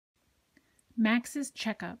Max's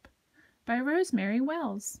Checkup by Rosemary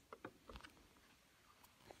Wells.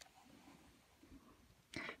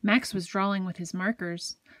 Max was drawing with his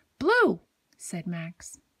markers. "Blue," said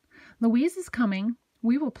Max. "Louise is coming.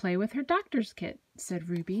 We will play with her doctor's kit," said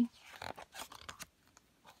Ruby.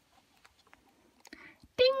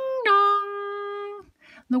 "Ding dong!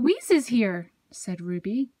 Louise is here," said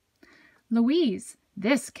Ruby. "Louise,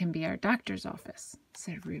 this can be our doctor's office,"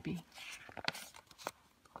 said Ruby.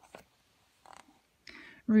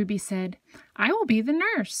 Ruby said, "I will be the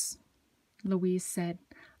nurse." Louise said,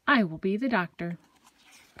 "I will be the doctor."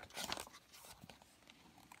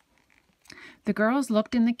 The girls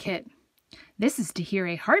looked in the kit. "This is to hear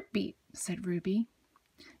a heartbeat," said Ruby.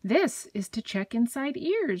 "This is to check inside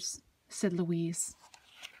ears," said Louise.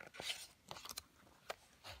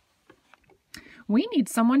 "We need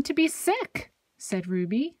someone to be sick," said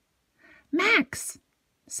Ruby. "Max,"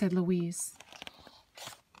 said Louise.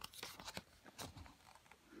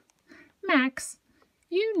 "Max,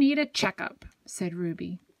 you need a checkup," said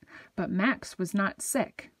Ruby. But Max was not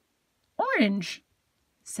sick. "Orange,"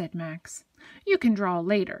 said Max. "You can draw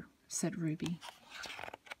later," said Ruby.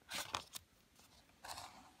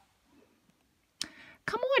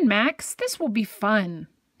 "Come on, Max, this will be fun,"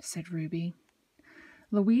 said Ruby.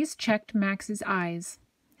 Louise checked Max's eyes.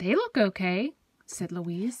 "They look okay," said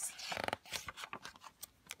Louise.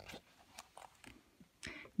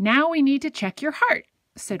 "Now we need to check your heart,"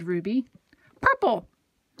 said Ruby. "Purple,"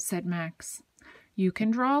 said Max. "You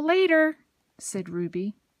can draw later," said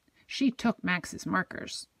Ruby. She took Max's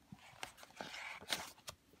markers.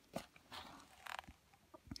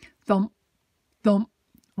 Thump, thump,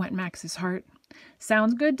 went Max's heart.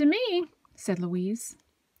 "Sounds good to me," said Louise.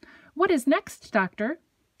 "What is next, Doctor?"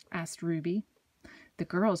 asked Ruby. The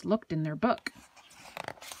girls looked in their book.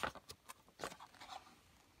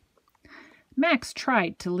 Max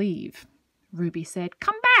tried to leave. Ruby said,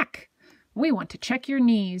 "Come back. We want to check your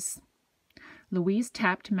knees." Louise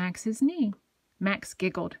tapped Max's knee. Max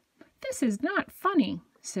giggled. "This is not funny,"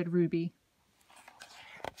 said Ruby.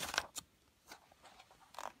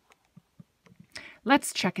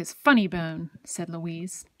 "Let's check his funny bone," said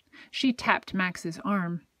Louise. She tapped Max's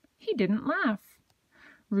arm. He didn't laugh.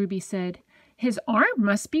 Ruby said, "His arm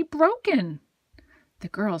must be broken." The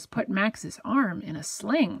girls put Max's arm in a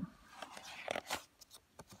sling.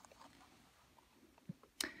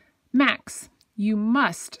 "Max, you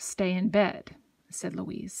must stay in bed," said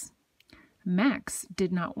Louise. Max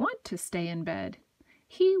did not want to stay in bed.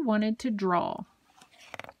 He wanted to draw.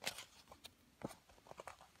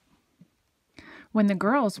 When the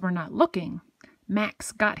girls were not looking,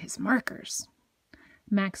 Max got his markers.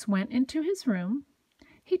 Max went into his room.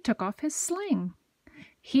 He took off his sling.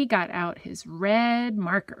 He got out his red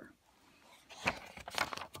marker.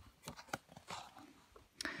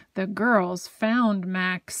 The girls found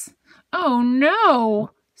Max. "Oh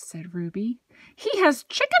no," said Ruby. "He has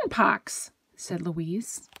chicken pox," said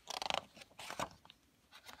Louise.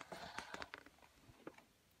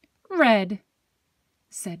 "Red,"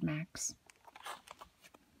 said Max.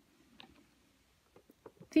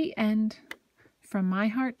 The end. From my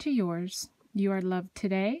heart to yours, you are loved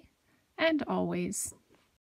today and always.